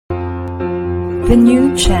The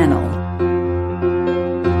new channel.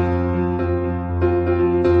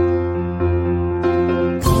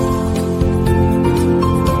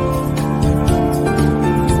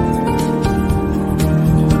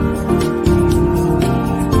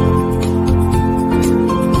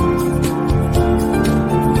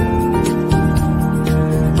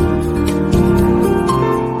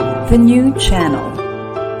 The new channel.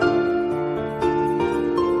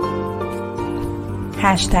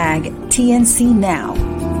 Hashtag TNC Now.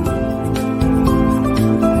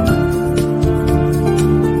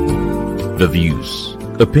 The views,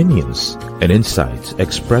 opinions, and insights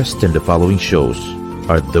expressed in the following shows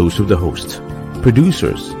are those of the host,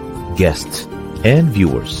 producers, guests, and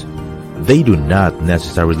viewers. They do not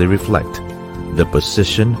necessarily reflect the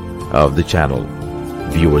position of the channel.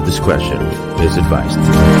 Viewer discretion is advised.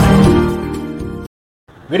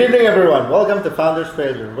 Good evening, everyone. Welcome to Founders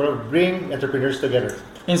Failure, where we bring entrepreneurs together.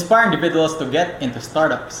 Inspire individuals to get into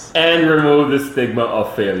startups. And remove the stigma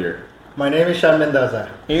of failure. My name is Shan Mendoza.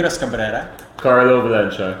 Aaros Cabrera. Carlo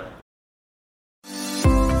Valencia.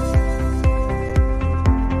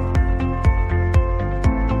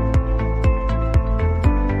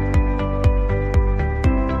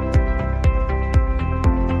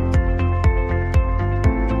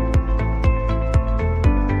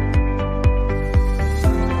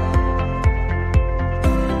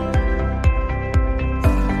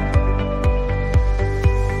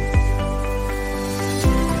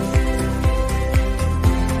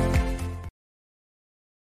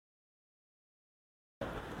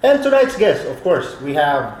 And tonight's guest, of course, we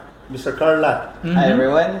have Mr. Karl Lat. Hi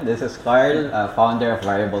everyone, this is Karl, founder of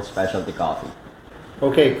Variable Specialty Coffee.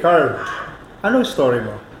 Okay, Karl, anong story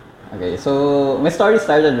mo? Okay, so my story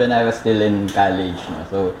started when I was still in college. No?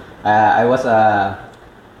 So I was a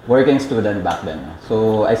working student back then. No?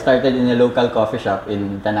 So I started in a local coffee shop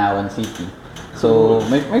in Tanawan City. So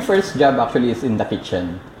my first job actually is in the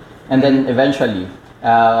kitchen. And then eventually,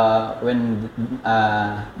 when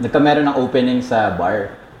nagkameron ng opening sa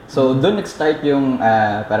bar, so doon nag-start yung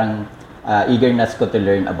parang eagerness ko to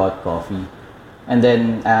learn about coffee. And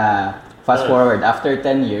then fast forward after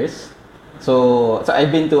 10 years, so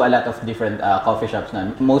I've been to a lot of different coffee shops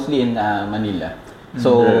na, mostly in Manila.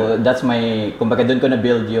 So that's my, kumbaga doon ko na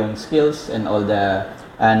build yung skills and all the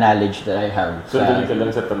knowledge that I have. So dali ka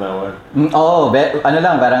lang sa Tanawan? Ano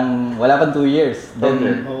lang, parang wala pang 2 years.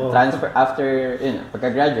 Then transfer after,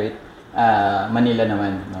 pagka-graduate, Manila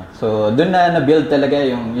naman. No? So doon na na-build talaga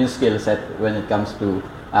yung skill set when it comes to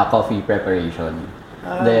coffee preparation.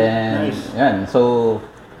 Then, nice. Yan. So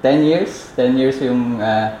 10 years yung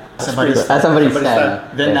As a barista.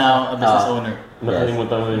 Then yes. now, a business owner.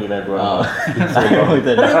 Nakalimutan mo yung ginagawa.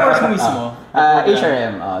 Nakalimutan. Ano yung course mo mismo?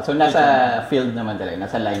 HRM. So nasa field naman talaga,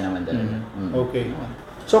 nasa line naman talaga. Okay.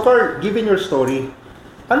 So Karl, given your story,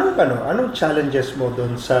 anong challenges mo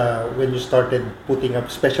doon sa when you started putting up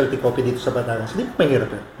specialty coffee dito sa Batangas? Hindi ba mahirap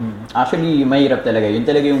yun? Actually, mahirap talaga. Yun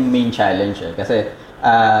talaga yung main challenge. Kasi,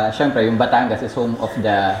 syempre, yung Batangas is home of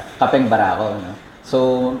the kapeng barako. No?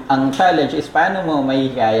 So, ang challenge is paano mo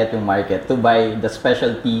mahihikayat yung market to buy the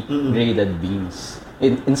specialty graded beans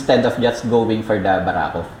instead of just going for the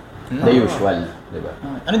barako. The usual, di ba?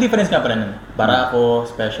 Ano difference nga pala nun? Barako,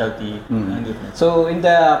 specialty, ano difference? So, in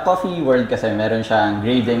the coffee world kasi, meron siyang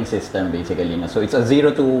grading system basically. No? So, it's a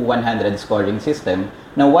 0 to 100 scoring system.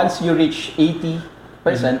 Now, once you reach 80%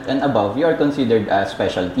 and above, you are considered a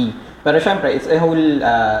specialty. Pero syempre, it's a whole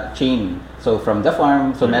chain. So, from the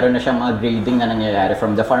farm, so meron na siyang mga grading na nangyayari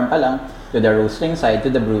from the farm pa lang to the roasting side to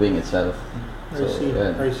the brewing itself. So,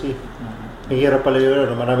 I see. Mahirap pala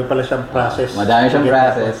yun. Marami pala siyang process. Madami siyang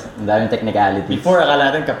process. Madaming technicalities. Before,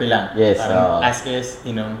 akala natin kape lang. Yes. As is,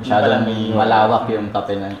 masyadong malawak yung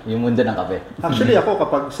kape, yung mundo ng kape. Actually, ako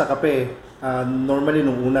kapag sa kape, normally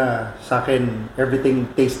nung una, sa akin, everything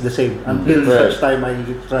tastes the same. Until first time I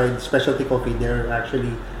tried specialty coffee, they're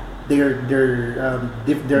actually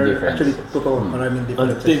actually totoo, maraming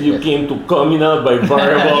differences. Until you came to Communal by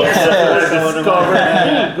Variable. Discovered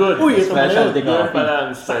good. Uy, ito specialty coffee.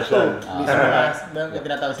 Palang special.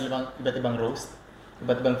 Tinatawag sila iba't ibang roast,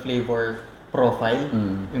 iba't ibang flavor profile.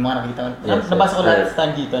 Yung mga nakita ko. Nabasa ko lahat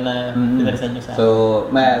sa dito na pinarisan nyo sa So,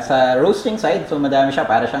 sa roasting side, so madami siya.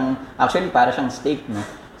 Para siyang steak, no?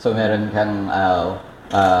 So, meron kang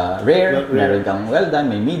rare, meron kang well done,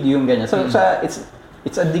 may medium, ganyan. So,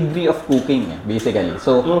 it's a degree of cooking, basically.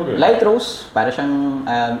 So, light roast, para siyang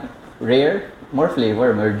rare, more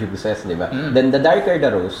flavor, more juices, di ba? Then, the darker the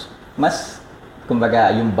roast, mas, kumbaga,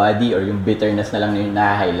 yung body or yung bitterness na lang yung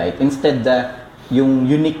na-highlight. Instead, yung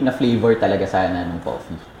unique na flavor talaga sana ng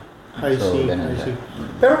coffee. I see.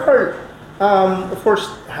 Pero Karl, Of course,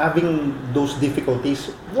 having those difficulties,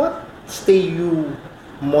 what stay you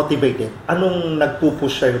motivated? Anong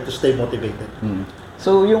nagpupush sa'yo to stay motivated?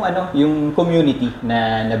 So yung community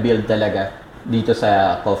na na-build talaga dito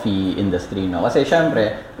sa coffee industry, no? Kasi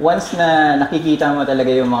syempre, once na nakikita mo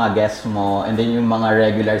talaga yung mga guests mo and then yung mga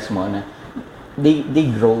regulars mo na they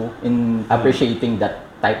grow in appreciating that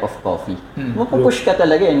type of coffee. Mapupush ka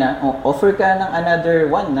talaga na offer ka ng another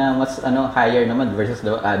one na mas higher naman versus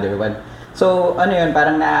the other one. So yun,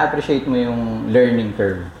 parang na-appreciate mo yung learning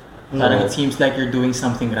curve. Parang it seems like you're doing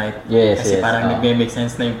something right. Yes, Kasi yes, parang nag-make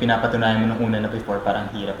sense na yung pinapatunayan mo nung una na before, parang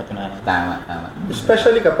hirap patunayan. Tama.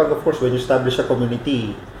 Especially kapag, of course, when you establish a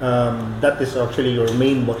community, that is actually your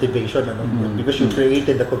main motivation, because you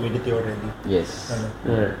created the community already. Yes.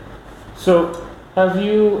 Right. So, have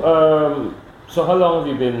you, so how long have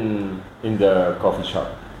you been in the coffee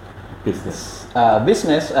shop business?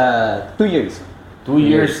 Business, 2 years. 2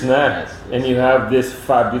 years na. Yes. And you have this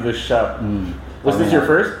fabulous shop. Was this your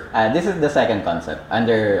first? This is the second concept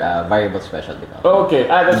under variable specialty coffee. Oh, okay.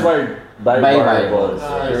 That's why by By variables.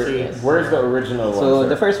 I see. Where's the original one? So sir?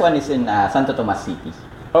 the first one is in Santo Tomas City.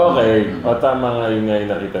 Okay. O tama nga yung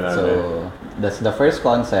nakita namin. So that's the first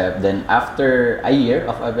concept. Then after a year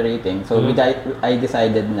of operating, so I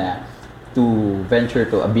decided na to venture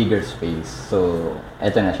to a bigger space. So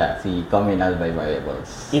eto na siya, si Communal by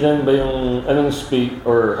Variables. Ilan ba yung, anong space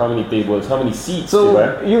or how many tables, how many seats, So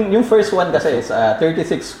diba? yung first one kasi is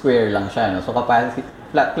 36 square lang siya, no? So capacity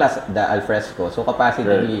plus the alfresco. So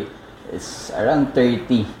capacity is around 30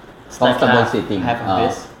 It's comfortable like sitting. half of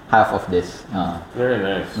this? Half of this. Very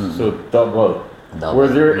nice. So double. Double. Were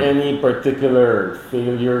there any particular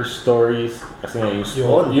failure stories? Kasi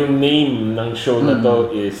nga yung name ng show na to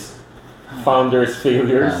is Founders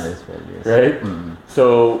Failures. Founders Failures. Right?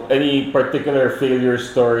 So, any particular failure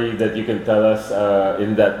story that you can tell us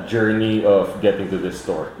in that journey of getting to this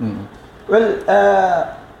store? Well,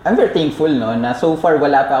 I'm very thankful, no, na so far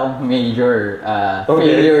wala pa akong major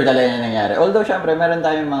failure talaga na nangyari. Although, syempre, meron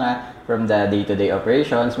tayong mga from the day-to-day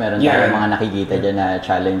operations, meron tayong mga nakikita dyan na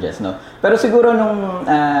challenges, no. Pero siguro nung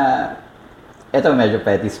ito medyo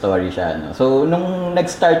petty story siya, no. So nung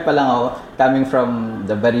nag-start pa lang ako, coming from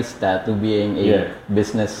the barista to being a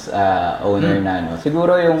business owner na, no.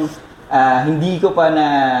 Siguro yung hindi ko pa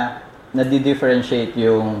na-differentiate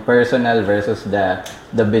yung personal versus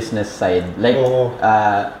the business side. Like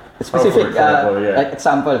specific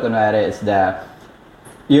example kunwari is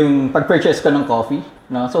yung pag-purchase ko ng coffee,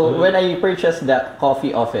 no. So when I purchase the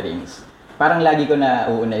coffee offerings, parang lagi ko na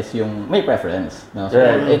uuna is yung may preference, no? So,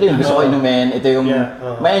 ito yung gusto ko inumin, ito yung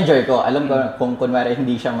ma-enjoy ko. Alam ko kung kunwari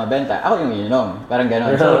hindi siya mabenta, ako yung iinom. Parang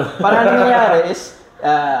gano'n. So, parang nangyayari is,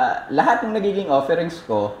 lahat ng nagiging offerings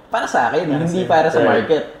ko, para sa akin, hindi para sa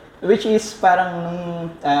market. Which is parang nung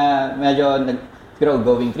medyo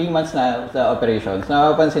going 3 months na sa operations,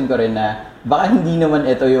 napapansin ko rin na baka hindi naman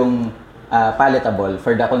ito yung palatable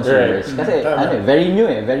for the consumers. Kasi very new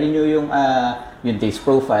yung taste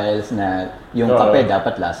profiles na yung kape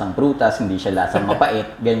dapat lasang prutas, hindi siya lasang mapait,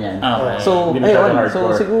 ganyan. So, ayun, so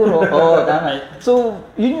siguro, tama. So,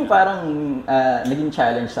 yun yung parang naging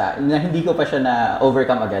challenge sa na hindi ko pa siya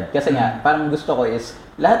na-overcome agad. Kasi nga, parang gusto ko is,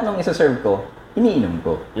 lahat ng isa-serve ko, iniinom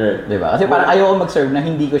ko. Diba? Kasi parang ayoko mag-serve na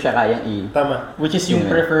hindi ko siya kayang Tama. Which is yung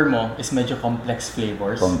prefer mo is medyo complex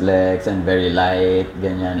flavors. Complex and very light,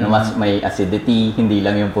 ganyan. Mas may acidity, hindi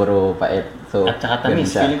lang yung puro pait. So, at saka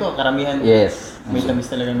tamis. Feeling ko, karamihan. Yes. May tamis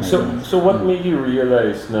talaga. So what made you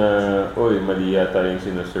realize na, mali yata yung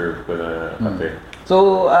sinaserve ko na kape?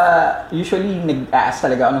 So, usually, nag-ask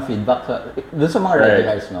talaga ako ng feedback doon sa mga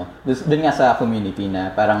regulars, no? Doon nga sa community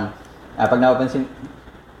na parang, pag napapansin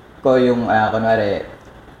ko yung, kunwari,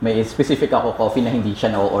 may specific ako coffee na hindi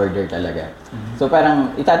siya na-order talaga. So,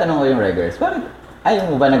 parang, itatanong ko yung regulars, parang,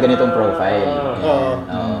 ayaw mo ba na ganitong profile?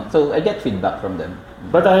 So, I get feedback from them.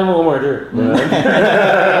 Ba't ayaw mo umorder?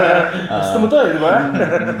 Gusto mo to, di ba?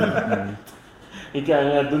 Ika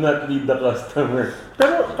nga, do not lead the customer.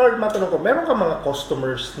 Pero, Carl, matanong ko, meron ka mga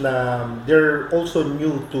customers na they're also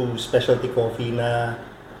new to specialty coffee na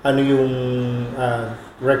ano yung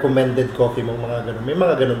recommended coffee mo, mga ganun. May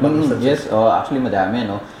mga ganun ba? Yes, actually madami,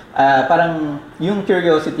 no? Parang yung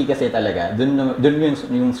curiosity kasi talaga, dun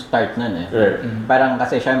yung start nun eh. Parang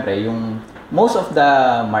kasi syempre, yung most of the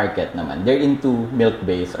market naman, they're into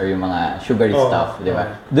milk-based or yung mga sugary stuff, di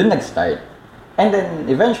ba? Dun nag-start. And then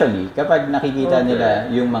eventually, kapag nakikita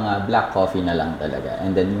nila yung mga black coffee na lang talaga,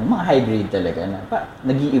 and then yung mga high grade talaga na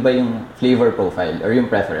nag-iiba yung flavor profile or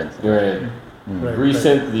yung preference.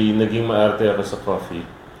 Recently, naging maarte ako sa coffee.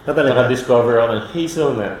 Naka-discover ako ng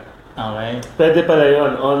hazelnut. Okay. Pwede pala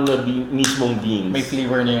yun on the mismong beans. May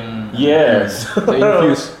flavor na yung... Yes. So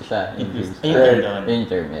infused siya. Infused. Infused. Ayun, Right. yun. Yung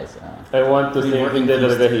term, yes. I want to think, Flavor hindi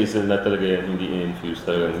infused. talaga hazelnut talaga yan, hindi infused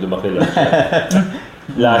talaga. Lumaki lang siya.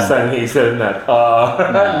 Lasang hazelnut.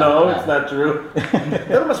 No, it's not true.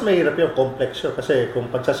 Pero mas mahirap yung complex yun kasi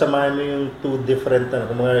kung pagsasamahan mo yung two different,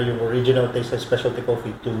 kung mga yung original taste ng specialty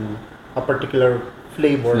coffee to a particular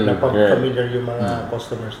flavor na familiar yung mga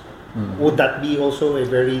customers. Would that be also a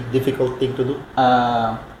very difficult thing to do?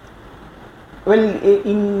 Well,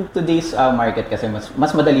 in today's market kasi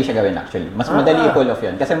mas madali siya gawin actually. Mas madali i-pull off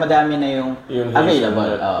yun kasi madami na yung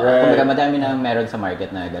available. Kumbaga madami na meron sa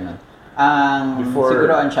market na ganun.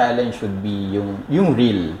 Siguro ang challenge should be yung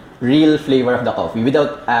real flavor of the coffee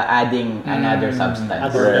without adding another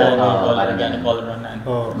substance. Organic color na.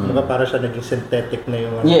 Mga para siya naging synthetic na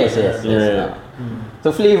yung... Yes.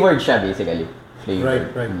 So flavored siya basically.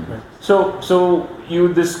 Flavored. Right. So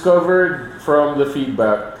you discovered from the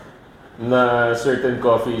feedback na certain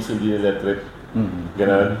coffees hindi nila trip.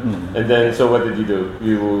 Ganon. And then, so what did you do?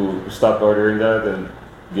 You stopped ordering that and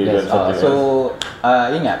gave them something else? So,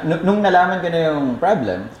 yun nga, nung nalaman ko na yung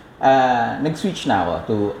problem, nag-switch na ako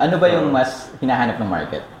to ano ba yung mas hinahanap ng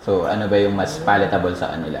market. So, ano ba yung mas palatable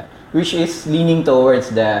sa kanila. Which is leaning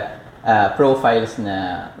towards the profiles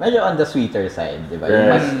na medyo on the sweeter side, di ba? Yung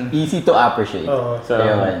mas easy to appreciate. So,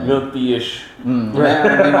 milk tea-ish. May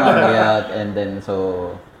mga milk and then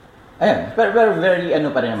so... Ayun, pero very ano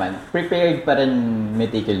pa rin naman, prepared pa rin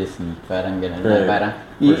meticulously, parang gano'n. Right. Parang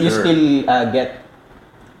you still get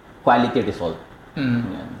quality result.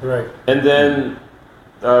 Right. And then,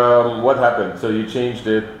 what happened? So you changed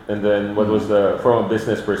it, and then what was from a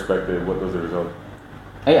business perspective, what was the result?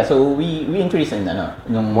 So we increased in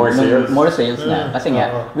more sales na. Kasi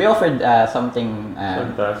nga, we offered something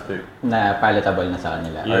fantastic na palatable na sa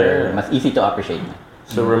kanila or mas easy to appreciate na.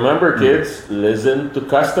 So remember, kids, listen to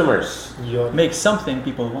customers. Make something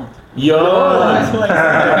people want.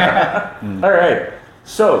 All right.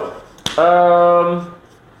 So,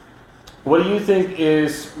 what do you think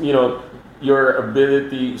is, your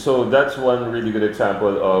ability? So that's one really good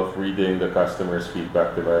example of reading the customer's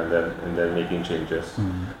feedback, and then making changes.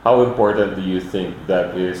 How important do you think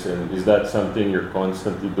that is, and is that something you're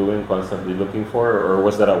constantly doing, constantly looking for, or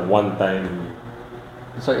was that a one-time?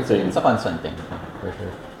 So it's a constant thing, for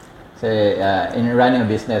sure. So in running a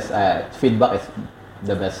business, feedback is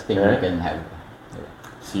the best thing you can have.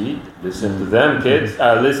 See, listen to them, kids.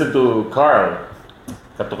 Listen to Karl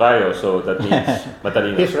Katukayo, so that means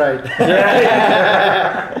matalino. He's right.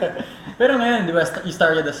 Pero ngayon, di ba, you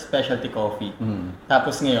started as specialty coffee.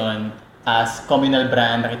 Tapos ngayon, as communal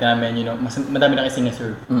brand, nakita namin, madami na kayo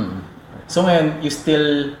sinaserve. So ngayon, you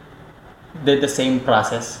still did the same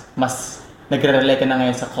process. Mas nagre-relate ka na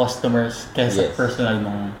ngayon sa customers kaysa sa personal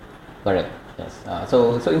mong... Correct. Yes.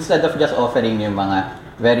 So instead of just offering yung mga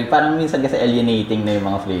parang minsan kasi alienating na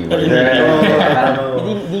yung mga flavors. Parang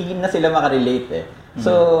hindi na sila makarelate eh.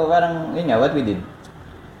 So parang yun nga, what we did,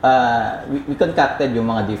 we concocted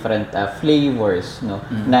yung mga different flavors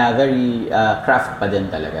na very craft pa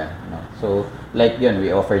din talaga. So like yun,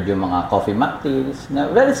 we offered yung mga coffee mocktails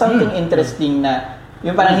na very something interesting na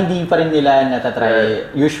yung parang hindi pa rin nila natatry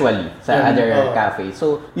usually sa other cafes.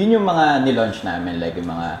 So, yun yung mga nilaunch namin. Like yung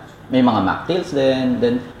may mga mocktails din,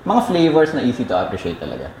 then mga flavors na easy to appreciate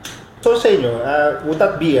talaga. So sa inyo, would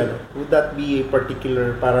that be a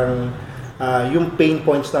particular parang yung pain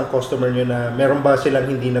points ng customer nyo na meron ba silang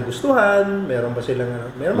hindi nagustuhan? Meron ba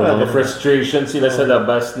silang mga frustration sila sa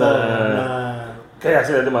labas na kaya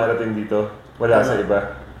sila dumarating dito? Wala sa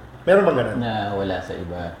iba? Meron bang ganun? Na wala sa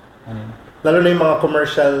iba. Lalo na yung mga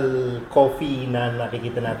commercial coffee na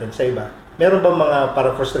nakikita natin sa iba. Meron ba mga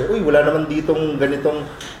parang frustrated? Uy, wala naman ditong ganitong,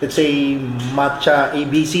 let's say, matcha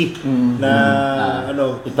ABC na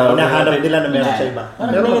hinahanap nila na meron sa iba.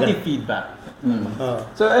 Parang negative feedback.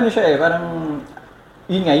 So siya parang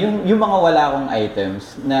yun nga, yung mga wala akong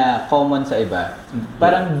items na common sa iba,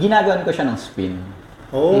 parang ginagawan ko siya ng spin.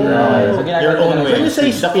 So ginagawa ko ng When you say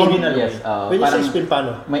spin, yes, when you say spin,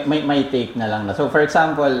 paano? May take na lang na. So for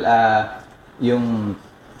example, yung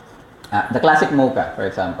the classic mocha, for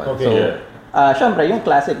example. Okay. So syempre, yung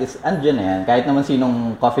classic is andyan na yan. Kahit naman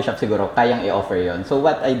sinong coffee shop siguro, kayang i-offer yon. So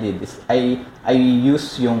what I did is, I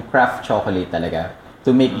use yung craft chocolate talaga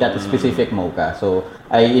to make that specific mocha. So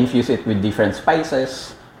I infuse it with different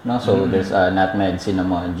spices. So there's nutmeg,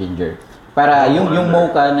 cinnamon, ginger. Para yung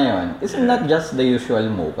mocha na yon is not just the usual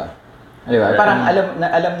mocha. Di ba? Parang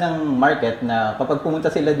alam ng market na kapag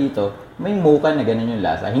pumunta sila dito, may mocha na ganun yung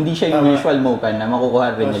lasa. Hindi siya yung usual mocha na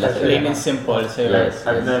makukuha rin nila sa Plain and simple. So, Yes.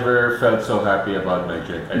 I've never felt so happy about my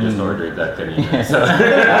drink. I just ordered that kanina. So,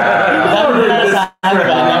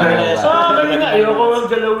 kanina, ayoko ang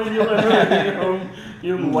galawin yung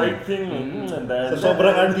yung white thing. So,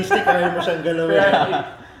 sobrang artistic, ayaw mo siyang galawin.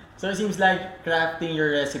 So it seems like crafting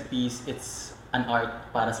your recipes, it's an art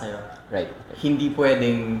para sa'yo. Right. Hindi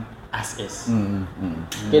pwedeng as is.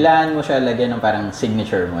 Kailangan mo siya lagyan ng parang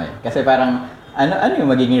signature mo eh. Kasi parang, ano yung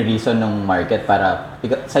magiging reason ng market para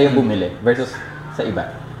sa'yo bumili versus sa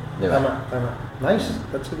iba? Di ba? Tama. Nice.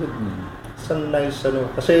 That's a good. It's a nice,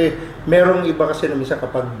 kasi merong iba kasi na minsan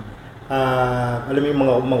kapag, alam mo yung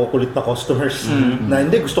mga makukulit na customers, na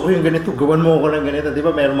hindi, gusto ko yung ganito, gawan mo ko ng ganito. Di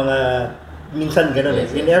ba, merong mga, minsan ganun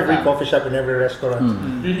Yes, in every coffee shop, in every restaurant,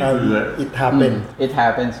 it happens. It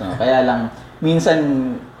happens, no? Kaya lang, minsan,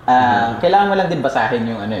 kailangan mo lang din basahin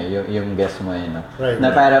yung yung guest mo no. Right,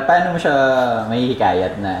 na para paano mo siya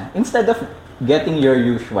mahihikayat na instead of getting your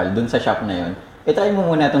usual dun sa shop na yun, try mo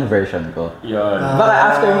muna itong version ko. Yan. Baka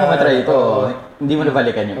after mo matry ito, hindi mo na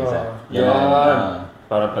balikan yung isa. Yan.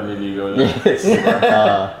 Para panliligaw lang. Yes.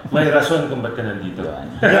 May rason kung ba't ka nandito.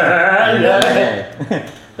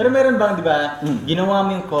 Pero meron bang, di ba, ginawa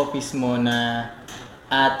mo yung coffees mo na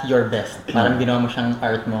at your best. Parang ginawa mo siyang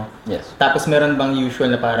art mo. Yes. Tapos meron bang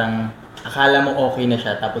usual na parang akala mo okay na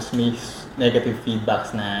siya tapos may negative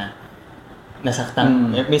feedbacks na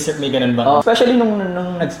nasaktan. May ganun bang? Especially nung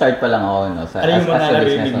nag-start pa lang ako sa Ano yung mga a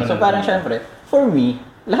narinig business. mo? So parang syempre, for me,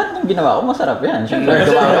 lahat ng ginawa ko masarap yan. Syempre,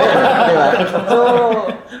 gawa ko yan. Diba? So,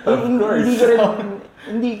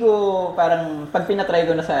 hindi ko parang pag pinatry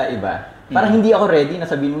ko na sa iba, parang hindi ako ready na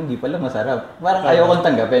sabihin mo hindi pala masarap. Parang ayokong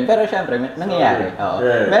tanggapin. Pero syempre, nangyayari.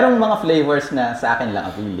 Merong mga flavors na sa akin lang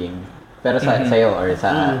appealing. Pero sa'yo or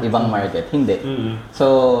sa ibang market, hindi.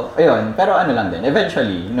 So, ayun. Pero ano lang din.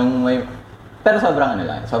 Eventually, pero sobrang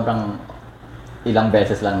sobrang ilang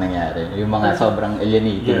beses lang nangyari. Yung mga sobrang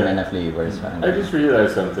alienating na flavors. I just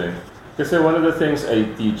realized something. Kasi one of the things I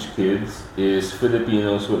teach kids is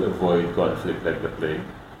Filipinos will avoid conflict like the plague.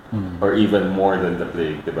 Or even more than the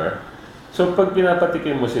plague, diba? So pag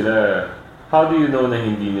pinapatikim mo sila, how do you know na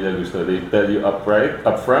hindi nila gusto? They tell you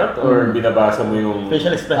upfront, or binabasa mo yung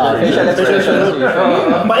Facial expression. Facial expressions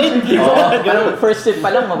usually. Bait! Parang first sip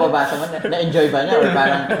pa lang, mababasa mo, na-enjoy ba niya? Or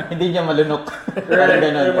parang hindi niya malunok. Parang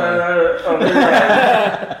gano'n.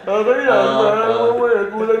 Okay lang,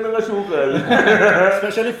 kulang ng asukal.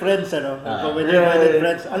 Especially friends, when you're with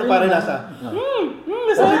friends, ano pa rin lasa?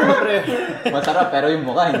 Masarap, pero yung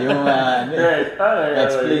mukha, hindi mo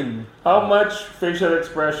explain. How much facial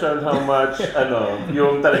expression, how much,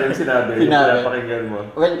 yung talagang sinabi, yung pinapakinggan mo?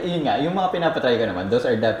 Well, yun nga, yung mga pinapatry ko naman, those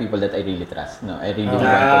are the people that I really trust, no? I really want to.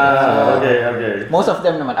 So, okay. most of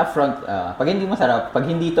them naman, upfront, pag hindi masarap, pag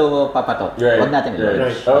hindi to papatok, wag natin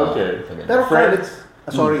i-launch. Right. Okay. Pero Karl,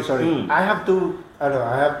 sorry. I have to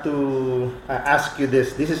ask you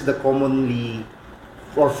this. This is the commonly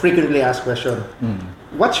or frequently asked question.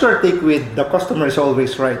 What's your take with the customer is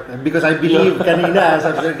always right? Because I believe kanina,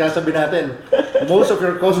 sabi natin, most of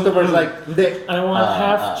your customers like, hindi. I want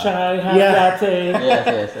half chai, half latte.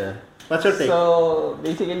 Yes. What's your take? So,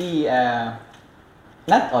 basically,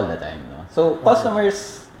 not all the time, no? So,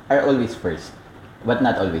 customers are always first, but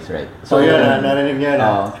not always right. So yun, narinig niya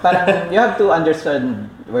na. Parang you have to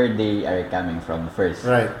understand where they are coming from first.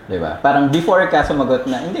 Right. Diba? Parang before ka sumagot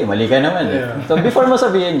na, hindi, mali ka naman. Yeah. So before mo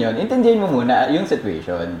sabihin yun, intindihin mo muna yung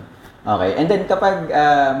situation. Okay? And then kapag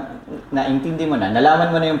naintindi mo na,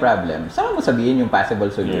 nalaman mo na yung problem, saka mo sabihin yung possible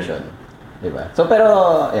solution. Diba? So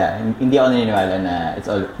pero, hindi ako naniniwala na it's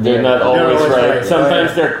all... They're not always right.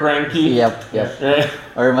 Sometimes they're cranky. Yep.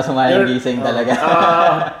 Or masama yung gising talaga.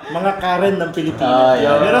 Mga Karen ng Pilipinas.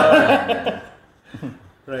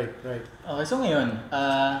 Right. Okay, so ngayon,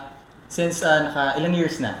 since ilang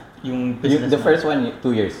years na yung business The first one,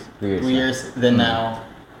 2 years. 2 years, then now.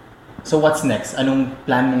 So what's next? Anong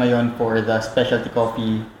plan mo ngayon for the specialty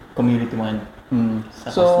coffee community mo?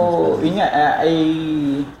 So, yun nga, I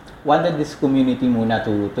wanted this community muna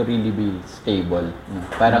to really be stable. No?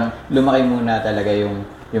 Parang lumaki muna talaga yung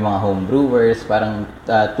mga home brewers, parang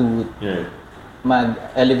to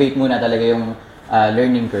mag-elevate muna talaga yung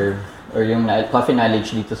learning curve or yung coffee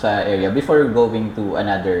knowledge dito sa area before going to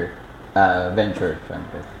another venture.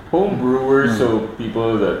 Syempre. Home brewers, so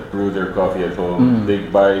people that brew their coffee at home, they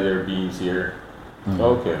buy their beans here.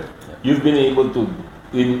 Okay. You've been able to,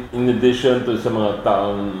 in addition to sa mga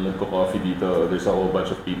taong nagko-coffee dito, there's a whole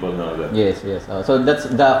bunch of people now that... Yes. So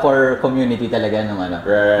that's the core community talaga nung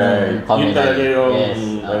Right. Yun talaga yung... Yes.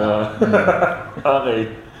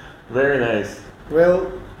 Okay. Very nice. Well,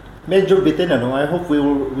 medyo bitin I hope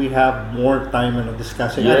we have more time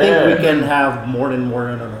discussing. I think we can have more and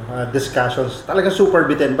more discussions. Talaga super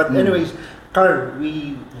bitin. But anyways, Carl,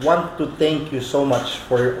 we want to thank you so much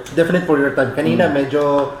for your time. Kanina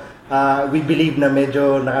medyo we believe na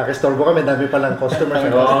medyo nakakistorbo kami, dami palang customers.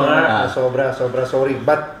 Sobra sorry.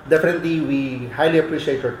 But definitely we highly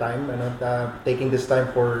appreciate your time and taking this time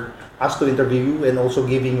for us to interview you and also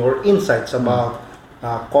giving your insights about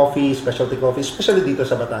coffee, specialty coffee, especially dito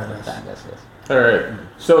sa Batangas. Yes. All right.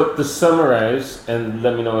 So to summarize, and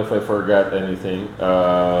let me know if I forgot anything.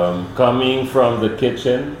 Coming from the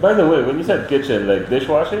kitchen. By the way, when you said kitchen, like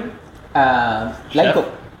dishwashing? Line cook.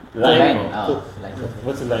 Line cook.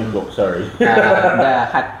 What's a line cook? Sorry. The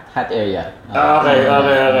hot area.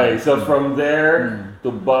 Okay. So from there to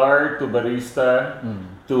bar to barista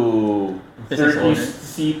to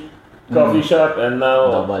 30-seat coffee shop, and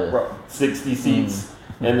now 60 seats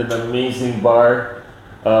and an amazing bar.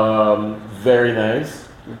 Very nice.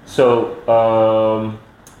 So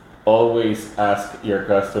always ask your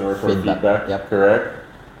customer for feedback. Yep. Correct.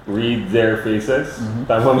 Read their faces.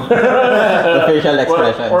 Tama ba? The facial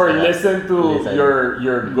expressions. Or listen to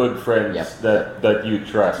your good friends that you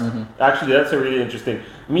trust. Actually, that's a really interesting.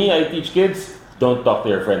 Me, I teach kids, don't talk to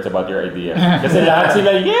your friends about your idea. Kasi lahat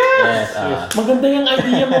sila, yes! Maganda yung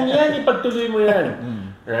idea mo yan, ipagtuloy mo yan.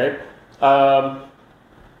 Right?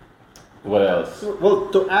 What else? Well,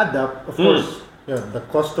 to add up, of course, the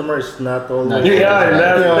customer is not always... The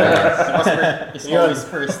customer is always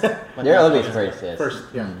first. They're always first, yes.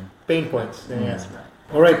 First, pain points. Yes.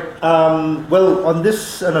 All right. Well, on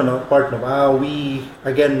this part, we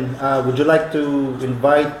again would you like to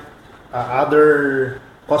invite other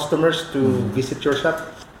customers to visit your shop?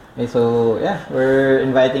 Okay, so we're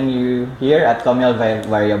inviting you here at Communal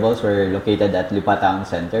Variables. We're located at Lipa Town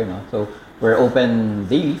Center, So we're open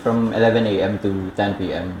daily from 11 a.m. to 10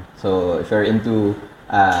 p.m. So if you're into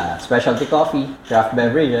specialty coffee, craft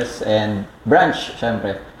beverages, and brunch,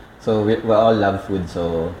 syempre. So we all love food.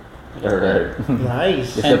 So alright.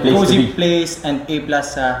 Nice. It's And the place to cozy be. place and A+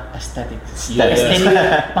 sa aesthetics. Yes.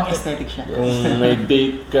 Pang-aesthetic siya. Kung may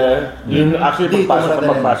date ka, yun actually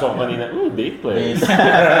pagpasok kanina, date place.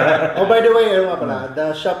 Oh, by the way,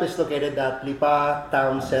 the shop is located at Lipa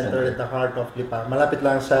Town Center in the heart of Lipa. Malapit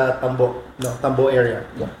lang sa Tambo area.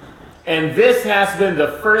 And this has been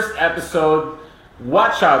the first episode.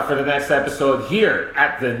 Watch out for the next episode here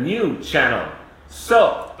at the new channel.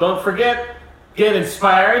 So, don't forget, get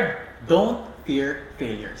inspired. Don't fear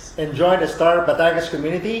failures. And join the Star Batangas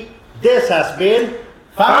community. This has been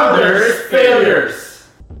Founders Failures.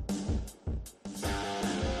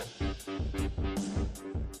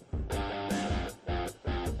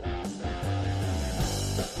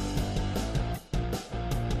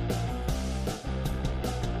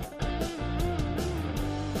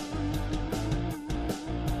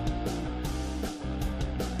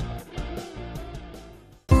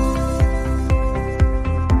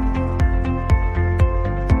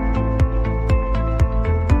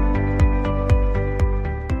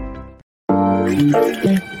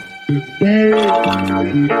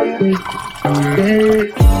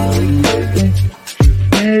 Hey.